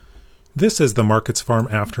This is the Markets Farm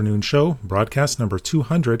Afternoon Show, broadcast number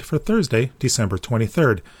 200 for Thursday, December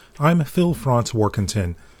 23rd. I'm Phil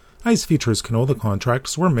Franz-Warkentin. ICE futures canola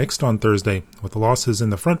contracts were mixed on Thursday, with losses in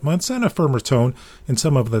the front months and a firmer tone in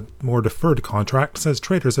some of the more deferred contracts as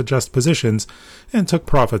traders adjust positions and took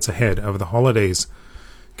profits ahead of the holidays.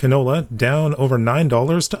 Canola down over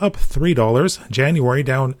 $9 to up $3. January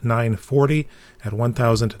down $9.40 at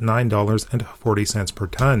 $1,009.40 per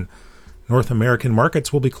ton. North American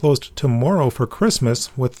markets will be closed tomorrow for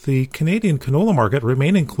Christmas, with the Canadian canola market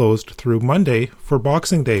remaining closed through Monday for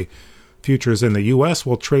Boxing Day. Futures in the U.S.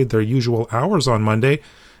 will trade their usual hours on Monday,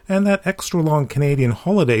 and that extra-long Canadian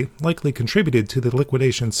holiday likely contributed to the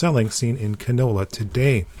liquidation selling seen in canola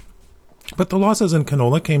today. But the losses in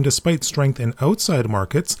canola came despite strength in outside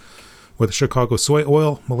markets, with Chicago soy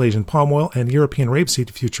oil, Malaysian palm oil, and European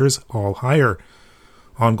rapeseed futures all higher.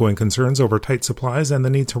 Ongoing concerns over tight supplies and the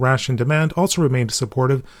need to ration demand also remained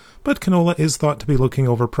supportive, but canola is thought to be looking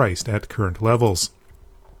overpriced at current levels.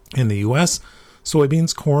 In the U.S.,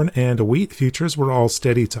 soybeans, corn, and wheat futures were all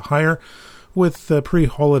steady to higher, with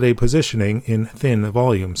pre-holiday positioning in thin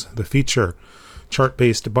volumes the feature.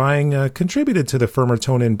 Chart-based buying contributed to the firmer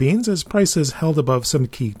tone in beans as prices held above some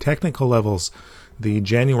key technical levels. The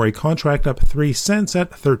January contract up 3 cents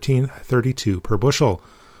at $13.32 per bushel.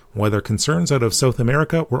 Weather concerns out of South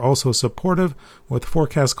America were also supportive, with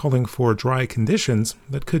forecasts calling for dry conditions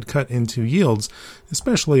that could cut into yields,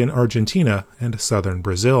 especially in Argentina and southern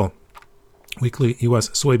Brazil. Weekly U.S.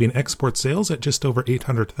 soybean export sales at just over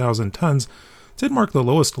 800,000 tons did mark the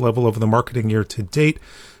lowest level of the marketing year to date,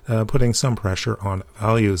 putting some pressure on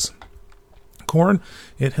values. Corn,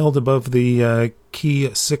 it held above the key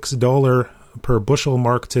 $6 per bushel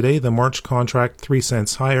mark today, the March contract 3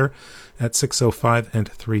 cents higher at $6.05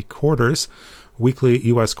 3/4. Weekly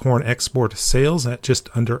U.S. corn export sales at just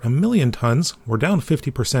under 1 million tons were down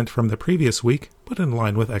 50% from the previous week, but in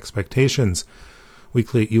line with expectations.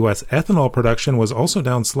 Weekly U.S. ethanol production was also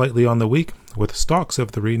down slightly on the week, with stocks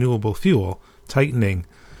of the renewable fuel tightening.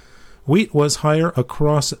 Wheat was higher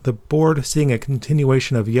across the board, seeing a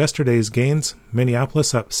continuation of yesterday's gains.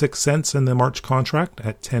 Minneapolis up 6 cents in the March contract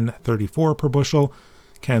at $10.34 per bushel.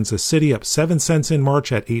 Kansas City up 7 cents in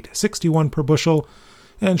March at $8.61 per bushel.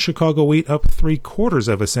 And Chicago wheat up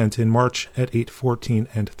 3/4 cents in March at $8.14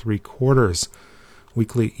 3/4.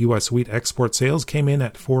 Weekly U.S. wheat export sales came in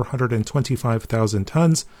at 425,000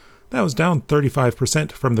 tons. That was down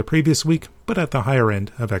 35% from the previous week, but at the higher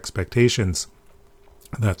end of expectations.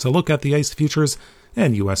 That's a look at the ICE futures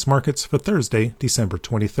and U.S. markets for Thursday, December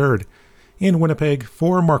 23rd. In Winnipeg,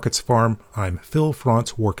 for Markets Farm, I'm Phil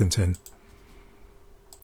Franz-Warkentin.